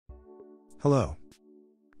Hello.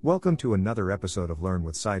 Welcome to another episode of Learn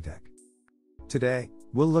with SciTech. Today,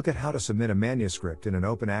 we'll look at how to submit a manuscript in an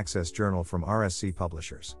open access journal from RSC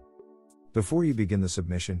Publishers. Before you begin the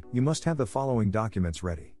submission, you must have the following documents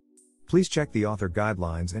ready. Please check the author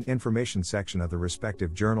guidelines and information section of the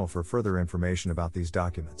respective journal for further information about these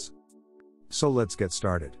documents. So let's get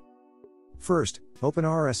started. First, open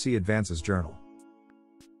RSC Advances Journal.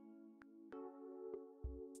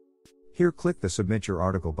 Here click the Submit Your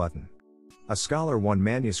Article button. A Scholar 1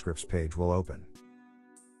 Manuscripts page will open.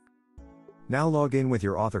 Now log in with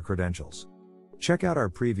your author credentials. Check out our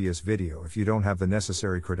previous video if you don't have the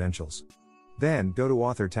necessary credentials. Then, go to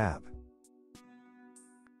Author tab.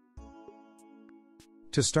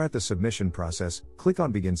 To start the submission process, click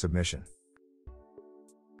on Begin Submission.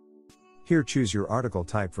 Here choose your article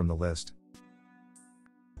type from the list.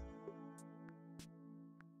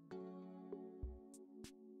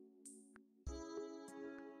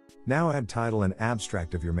 Now add title and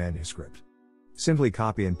abstract of your manuscript. Simply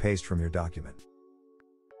copy and paste from your document.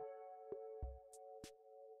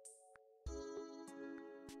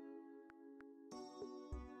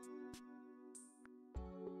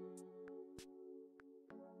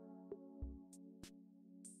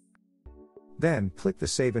 Then, click the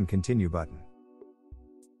Save and Continue button.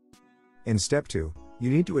 In Step 2, you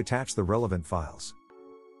need to attach the relevant files.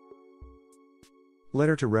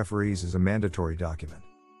 Letter to referees is a mandatory document.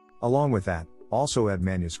 Along with that, also add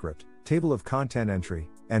manuscript, table of content entry,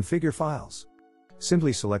 and figure files.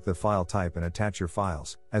 Simply select the file type and attach your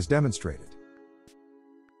files, as demonstrated.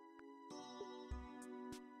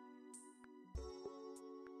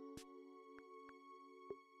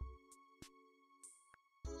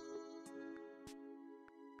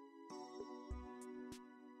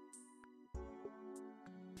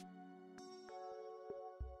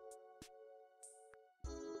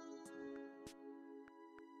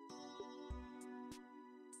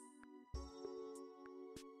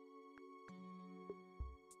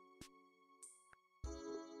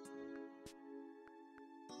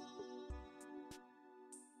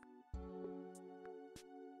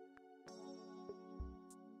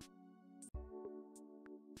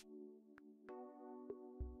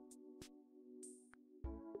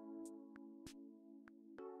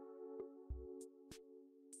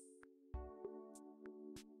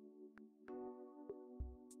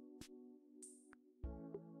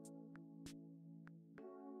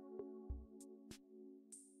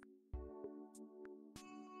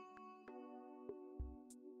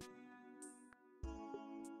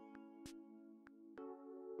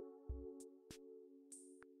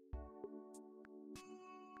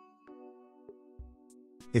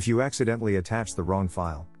 If you accidentally attach the wrong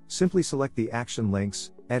file, simply select the action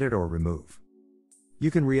links, edit or remove. You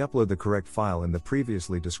can re-upload the correct file in the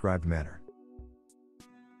previously described manner.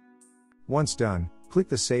 Once done, click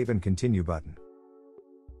the Save and Continue button.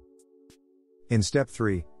 In Step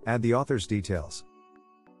 3, add the author's details.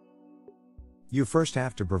 You first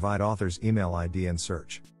have to provide author's email ID and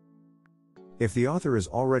search. If the author is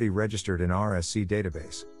already registered in RSC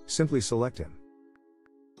database, simply select him.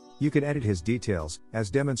 You can edit his details,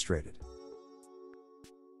 as demonstrated.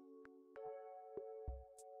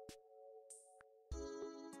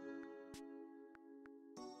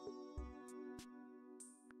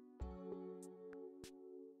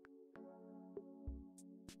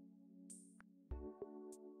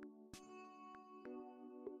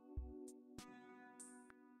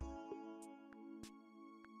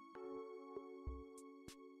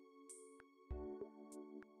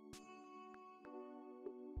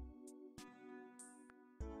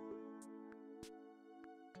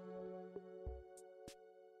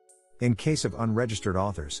 In case of unregistered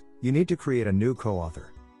authors, you need to create a new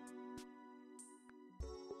co-author.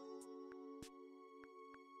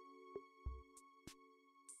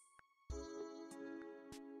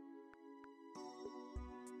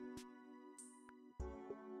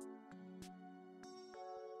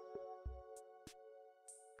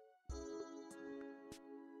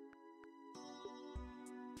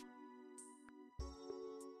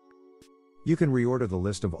 You can reorder the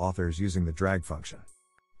list of authors using the drag function.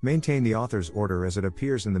 Maintain the author's order as it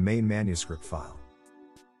appears in the main manuscript file.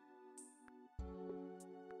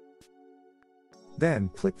 Then,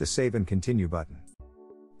 click the Save and Continue button.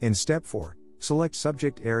 In Step 4, select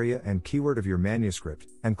subject area and keyword of your manuscript,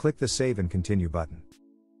 and click the Save and Continue button.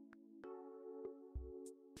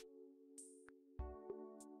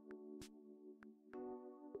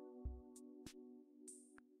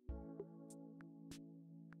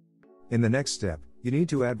 In the next step, you need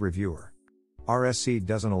to add reviewer. RSC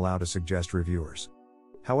doesn't allow to suggest reviewers.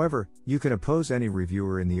 However, you can oppose any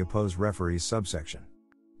reviewer in the Oppose Referees subsection.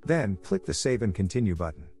 Then, click the Save and Continue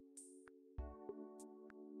button.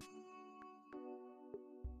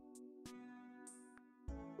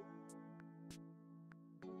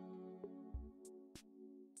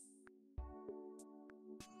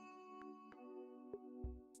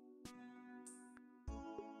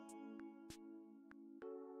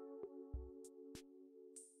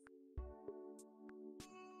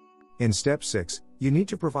 In Step 6, you need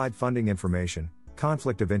to provide funding information,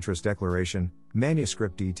 conflict of interest declaration,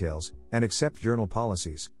 manuscript details, and accept journal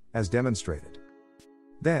policies, as demonstrated.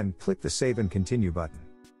 Then, click the Save and Continue button.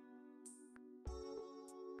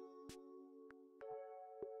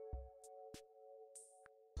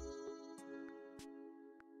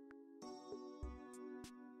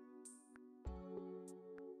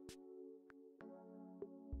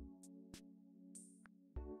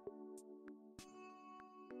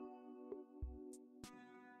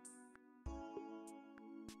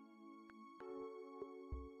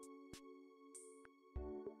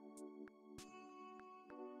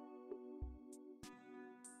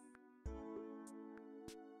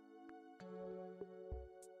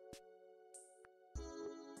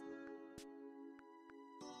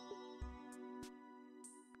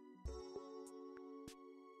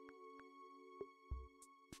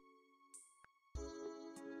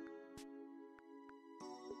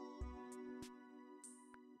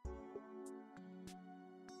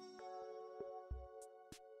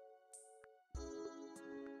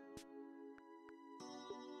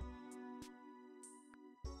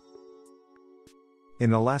 In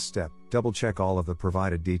the last step, double-check all of the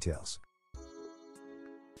provided details.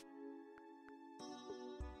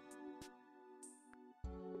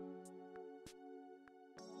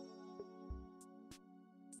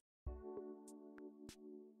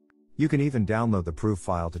 You can even download the proof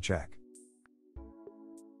file to check.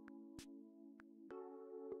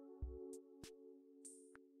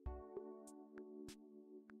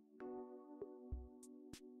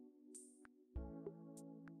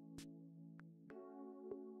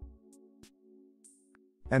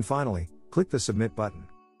 And finally, click the Submit button.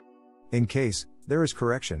 In case there is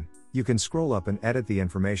correction, you can scroll up and edit the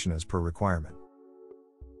information as per requirement.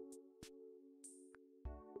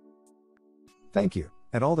 Thank you,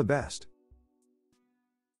 and all the best.